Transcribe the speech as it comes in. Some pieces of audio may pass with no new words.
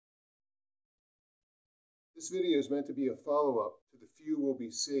This video is meant to be a follow-up to the Few Will Be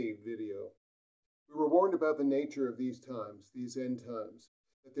Saved video. We were warned about the nature of these times, these end times,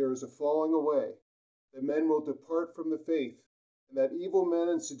 that there is a falling away, that men will depart from the faith, and that evil men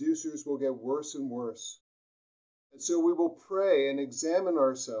and seducers will get worse and worse. And so we will pray and examine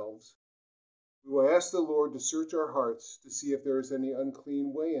ourselves. We will ask the Lord to search our hearts to see if there is any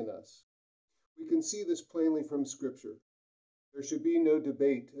unclean way in us. We can see this plainly from Scripture. There should be no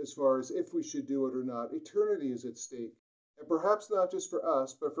debate as far as if we should do it or not. Eternity is at stake, and perhaps not just for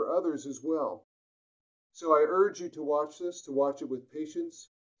us, but for others as well. So I urge you to watch this, to watch it with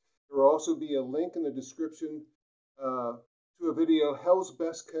patience. There will also be a link in the description to a video, Hell's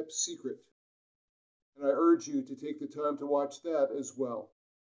Best Kept Secret. And I urge you to take the time to watch that as well.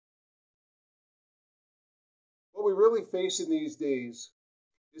 What we really face in these days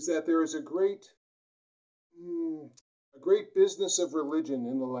is that there is a great business of religion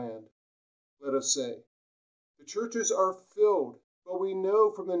in the land, let us say. The churches are filled, but we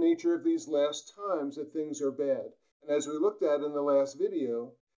know from the nature of these last times that things are bad. And as we looked at in the last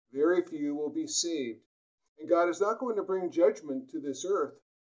video, very few will be saved. And God is not going to bring judgment to this earth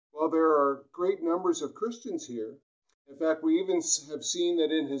while there are great numbers of Christians here. In fact, we even have seen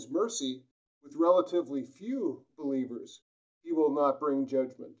that in His mercy, with relatively few believers, He will not bring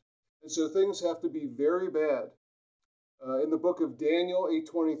judgment. And so things have to be very bad. In the book of Daniel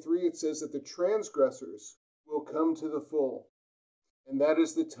 8:23, it says that the transgressors will come to the full. And that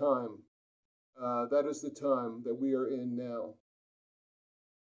is the time. That is the time that we are in now.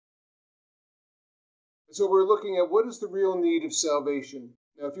 And so we're looking at what is the real need of salvation.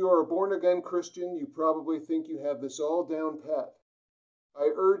 Now, if you are a born-again Christian, you probably think you have this all down pat.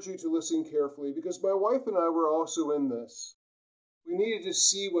 I urge you to listen carefully, because my wife and I were also in this. We needed to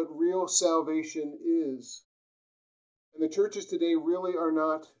see what real salvation is. And the churches today really are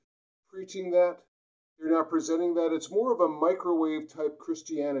not preaching that. They're not presenting that. It's more of a microwave-type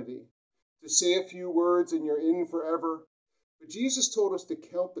Christianity. To say a few words and you're in forever. But Jesus told us to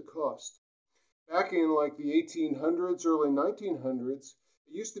count the cost. Back in like the 1800s, early 1900s,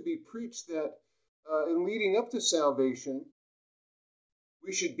 it used to be preached that in leading up to salvation,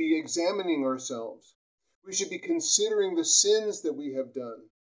 we should be examining ourselves. We should be considering the sins that we have done,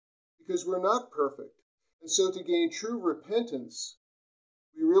 because we're not perfect. And so to gain true repentance,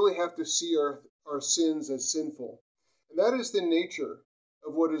 we really have to see our sins as sinful. And that is the nature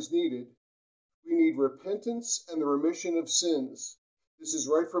of what is needed. We need repentance and the remission of sins. This is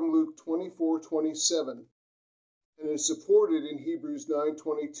right from Luke 24:27, and is supported in Hebrews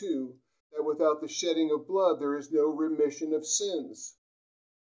 9:22, that without the shedding of blood there is no remission of sins.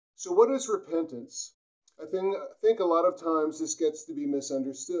 So what is repentance? I think a lot of times this gets to be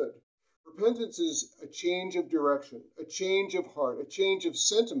misunderstood. Repentance is a change of direction, a change of heart, a change of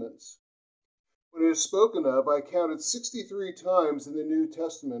sentiments. When it is spoken of, I counted 63 times in the New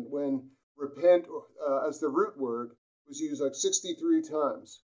Testament when repent, as the root word, was used like 63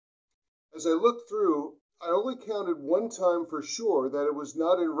 times. As I looked through, I only counted one time for sure that it was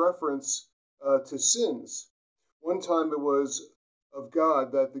not in reference to sins. One time it was of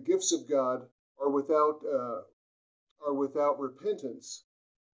God, that the gifts of God are without repentance.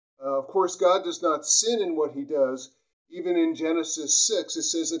 Of course, God does not sin in what He does. Even in Genesis 6, it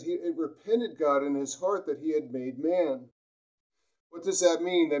says that it repented God in His heart that He had made man. What does that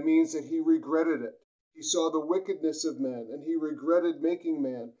mean? That means that He regretted it. He saw the wickedness of men, and He regretted making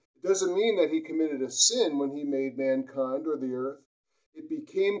man. It doesn't mean that He committed a sin when He made mankind or the earth. It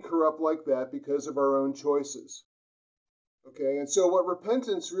became corrupt like that because of our own choices. Okay, and so what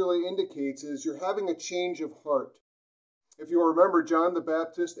repentance really indicates is you're having a change of heart. If you remember, John the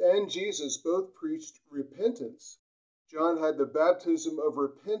Baptist and Jesus both preached repentance. John had the baptism of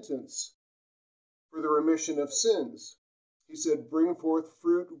repentance for the remission of sins. He said, bring forth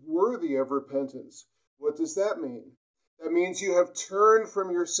fruit worthy of repentance. What does that mean? That means you have turned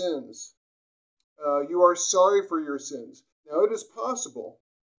from your sins. You are sorry for your sins. Now, it is possible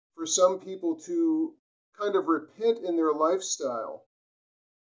for some people to kind of repent in their lifestyle,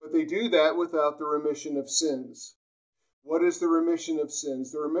 but they do that without the remission of sins. What is the remission of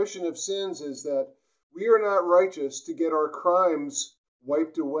sins? The remission of sins is that we are not righteous to get our crimes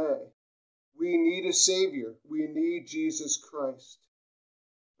wiped away. We need a Savior. We need Jesus Christ.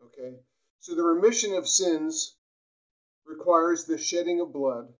 Okay? So the remission of sins requires the shedding of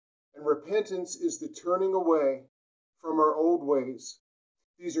blood, and repentance is the turning away from our old ways.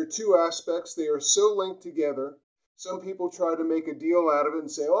 These are two aspects. They are so linked together. Some people try to make a deal out of it and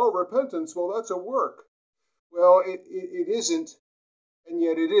say, oh, repentance, well, that's a work. Well, it isn't, and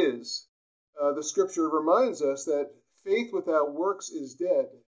yet it is. The Scripture reminds us that faith without works is dead.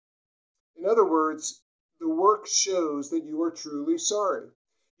 In other words, the work shows that you are truly sorry.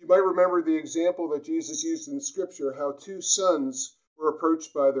 You might remember the example that Jesus used in Scripture, how two sons were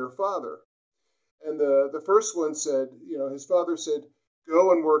approached by their father. And the first one said, his father said,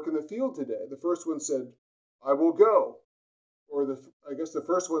 go and work in the field today. The first one said, I will go. Or I guess the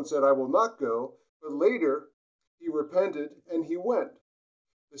first one said, I will not go. But later he repented and he went.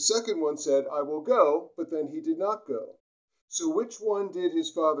 The second one said, I will go, but then he did not go. So which one did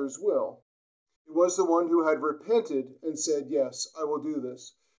his father's will? It was the one who had repented and said, yes, I will do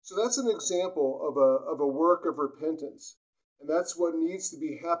this. So that's an example of a work of repentance. And that's what needs to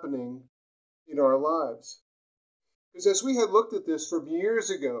be happening in our lives. Because as we had looked at this from years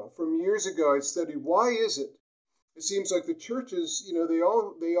ago, I studied, why is it? It seems like the churches,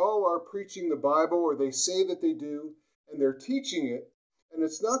 they all are preaching the Bible, or they say that they do, and they're teaching it, and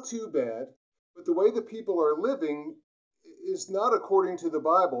it's not too bad, but the way the people are living is not according to the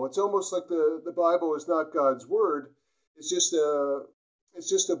Bible. It's almost like the Bible is not God's word. It's just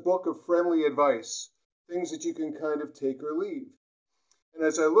a book of friendly advice, things that you can kind of take or leave. And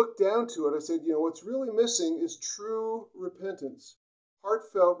as I looked down to it, I said, what's really missing is true repentance,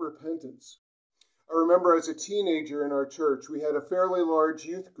 heartfelt repentance. I remember as a teenager in our church, we had a fairly large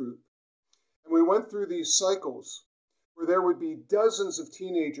youth group, and we went through these cycles where there would be dozens of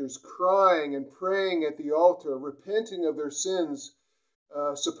teenagers crying and praying at the altar, repenting of their sins,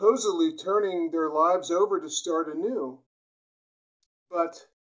 supposedly turning their lives over to start anew. But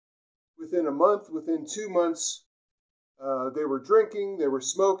within a month, within 2 months, they were drinking, they were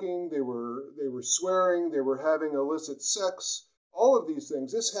smoking, they were swearing, they were having illicit sex, all of these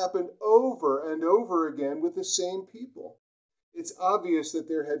things. This happened over and over again with the same people. It's obvious that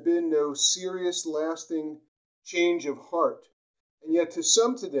there had been no serious, lasting change of heart. And yet to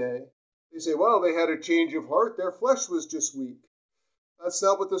some today, they say, well, they had a change of heart. Their flesh was just weak. That's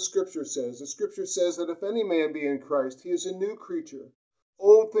not what the Scripture says. The Scripture says that if any man be in Christ, he is a new creature.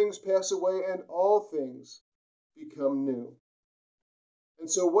 Old things pass away and all things become new. And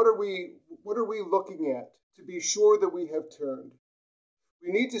so what are we looking at to be sure that we have turned?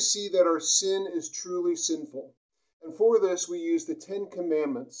 We need to see that our sin is truly sinful. And for this, we use the 10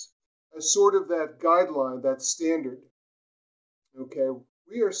 Commandments as sort of that guideline, that standard. Okay,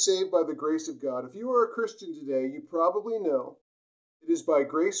 we are saved by the grace of God. If you are a Christian today, you probably know it is by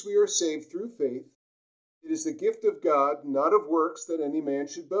grace we are saved through faith. It is the gift of God, not of works, that any man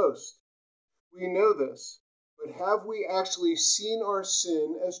should boast. We know this, but have we actually seen our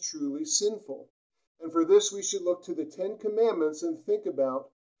sin as truly sinful? And for this, we should look to the 10 Commandments and think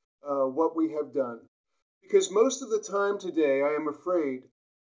about what we have done. Because most of the time today, I am afraid,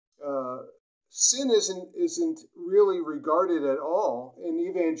 sin isn't really regarded at all in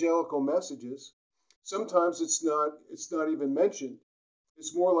evangelical messages. Sometimes it's not even mentioned.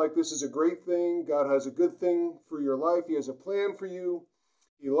 It's more like this is a great thing. God has a good thing for your life. He has a plan for you.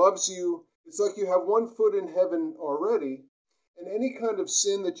 He loves you. It's like you have one foot in heaven already, and any kind of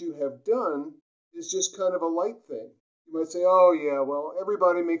sin that you have done is just kind of a light thing. You might say, oh yeah, well,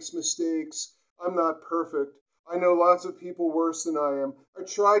 everybody makes mistakes. I'm not perfect. I know lots of people worse than I am. I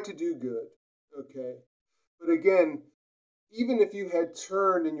try to do good, okay? But again, even if you had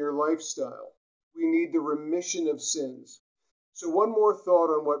turned in your lifestyle, we need the remission of sins. So one more thought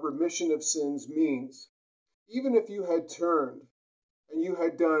on what remission of sins means. Even if you had turned and you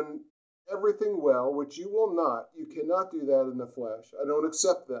had done everything well, which you will not, you cannot do that in the flesh. I don't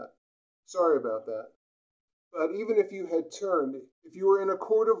accept that. Sorry about that. But even if you had turned, if you were in a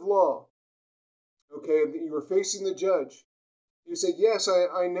court of law, okay, and you were facing the judge, you said, yes,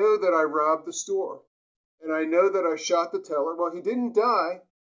 I know that I robbed the store, and I know that I shot the teller. Well, he didn't die,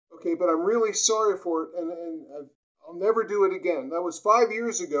 okay, but I'm really sorry for it, and I'll never do it again. That was 5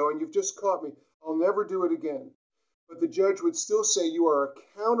 years ago, and you've just caught me. I'll never do it again. But the judge would still say you are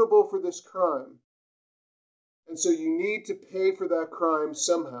accountable for this crime, and so you need to pay for that crime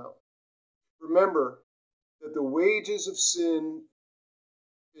somehow. Remember that the wages of sin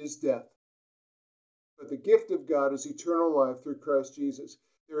is death, but the gift of God is eternal life through Christ Jesus.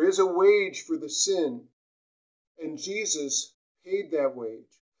 There is a wage for the sin, and Jesus paid that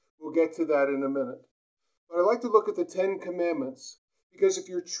wage. We'll get to that in a minute. But I'd like to look at the 10 Commandments, because if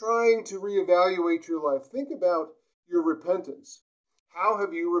you're trying to reevaluate your life, think about your repentance. How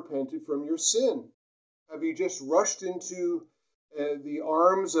have you repented from your sin? Have you just rushed into the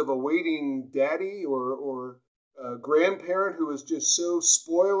arms of a waiting daddy or a grandparent who is just so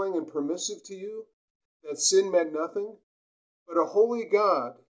spoiling and permissive to you that sin meant nothing? But a holy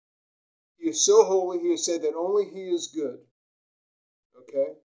God, He is so holy, He has said that only He is good.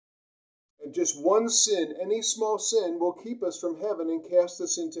 Okay? And just one sin, any small sin, will keep us from heaven and cast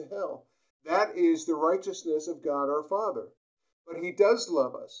us into hell. That is the righteousness of God our Father. But he does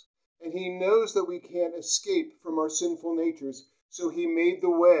love us, and he knows that we can't escape from our sinful natures, so he made the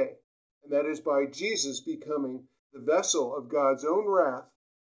way, and that is by Jesus becoming the vessel of God's own wrath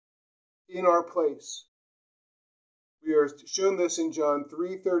in our place. We are shown this in John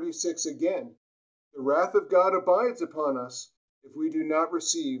 3:36 again. The wrath of God abides upon us if we do not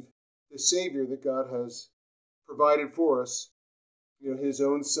receive the Savior that God has provided for us, his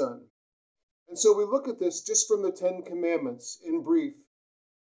own Son. And so we look at this just from the Ten Commandments in brief.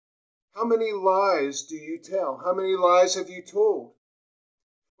 How many lies do you tell? How many lies have you told?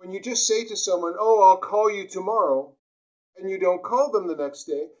 When you just say to someone, "Oh, I'll call you tomorrow," and you don't call them the next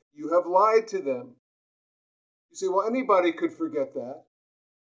day, you have lied to them. You say, well, anybody could forget that.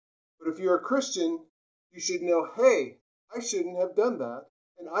 But if you're a Christian, you should know, hey, I shouldn't have done that,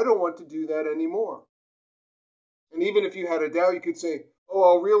 and I don't want to do that anymore. And even if you had a doubt, you could say, oh,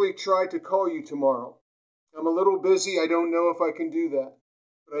 I'll really try to call you tomorrow. I'm a little busy. I don't know if I can do that,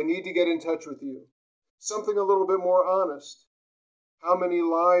 but I need to get in touch with you. Something a little bit more honest. How many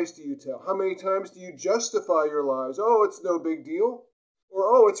lies do you tell? How many times do you justify your lies? Oh, it's no big deal. Or,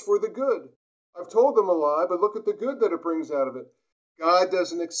 oh, it's for the good. I've told them a lie, but look at the good that it brings out of it. God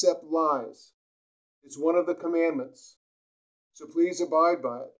doesn't accept lies. It's one of the commandments. So please abide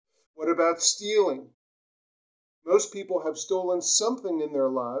by it. What about stealing? Most people have stolen something in their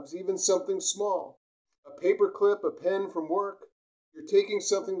lives, even something small. A paper clip, a pen from work. You're taking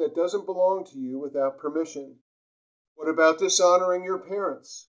something that doesn't belong to you without permission. What about dishonoring your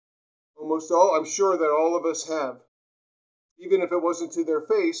parents? I'm sure that all of us have. Even if it wasn't to their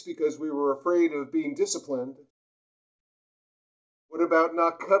face because we were afraid of being disciplined. What about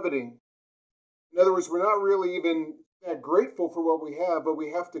not coveting? In other words, we're not really even that grateful for what we have, but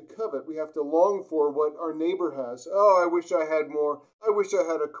we have to covet. We have to long for what our neighbor has. Oh, I wish I had more. I wish I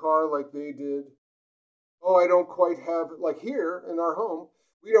had a car like they did. Oh, I don't quite have, like here in our home,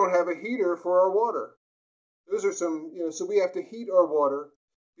 we don't have a heater for our water. Those are some, so we have to heat our water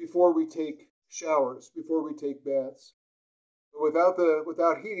before we take showers, before we take baths. But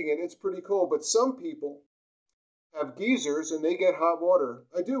without heating it, it's pretty cold. But some people have geysers and they get hot water.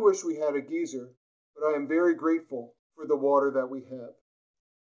 I do wish we had a geyser, but I am very grateful for the water that we have.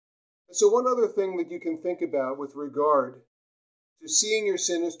 And so one other thing that you can think about with regard to seeing your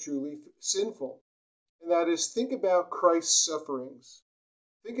sin as truly sinful, and that is think about Christ's sufferings.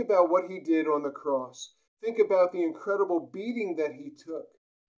 Think about what he did on the cross. Think about the incredible beating that he took,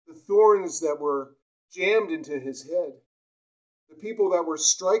 the thorns that were jammed into his head, the people that were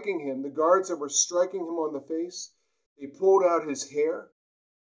striking him, the guards that were striking him on the face. They pulled out his hair.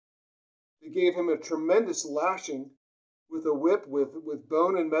 They gave him a tremendous lashing with a whip with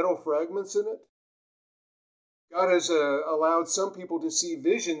bone and metal fragments in it. God has allowed some people to see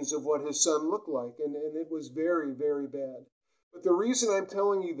visions of what his son looked like, and it was very, very bad. But the reason I'm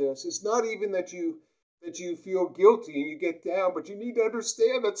telling you this is not even that you feel guilty and you get down, but you need to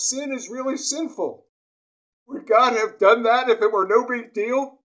understand that sin is really sinful. Would God have done that if it were no big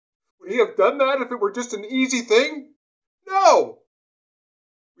deal? Would he have done that if it were just an easy thing? No!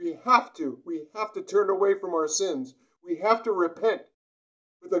 We have to turn away from our sins. We have to repent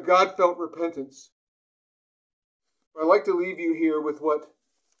with a God-felt repentance. I'd like to leave you here with what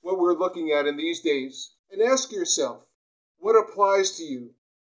we're looking at in these days. And ask yourself, what applies to you?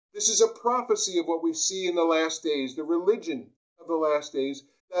 This is a prophecy of what we see in the last days, the religion of the last days,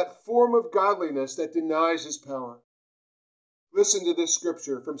 that form of godliness that denies his power. Listen to this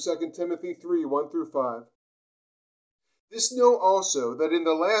scripture from 2 Timothy 3, 1 through 5. This know also, that in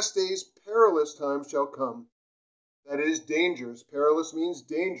the last days perilous times shall come. That is, dangerous. Perilous means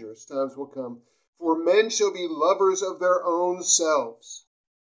dangerous times will come. For men shall be lovers of their own selves.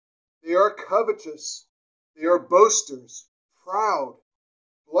 They are covetous. They are boasters, proud,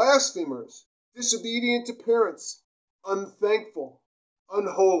 blasphemers, disobedient to parents, unthankful,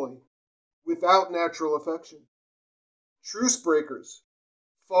 unholy, without natural affection, truce breakers,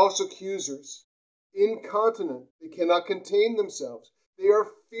 false accusers, incontinent. They cannot contain themselves. They are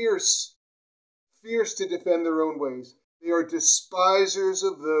fierce to defend their own ways. They are despisers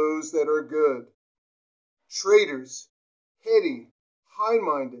of those that are good, traitors, heady,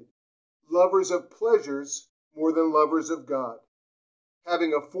 high-minded, lovers of pleasures more than lovers of God,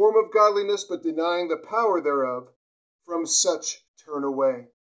 having a form of godliness but denying the power thereof. From such turn away.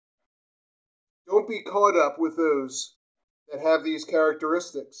 Don't be caught up with those that have these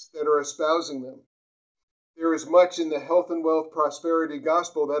characteristics, that are espousing them. There is much in the health and wealth prosperity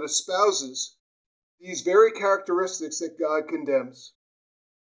gospel that espouses these very characteristics that God condemns.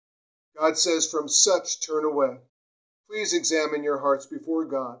 God says, from such turn away. Please examine your hearts before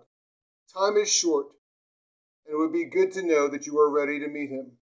God. Time is short, and it would be good to know that you are ready to meet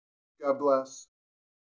him. God bless.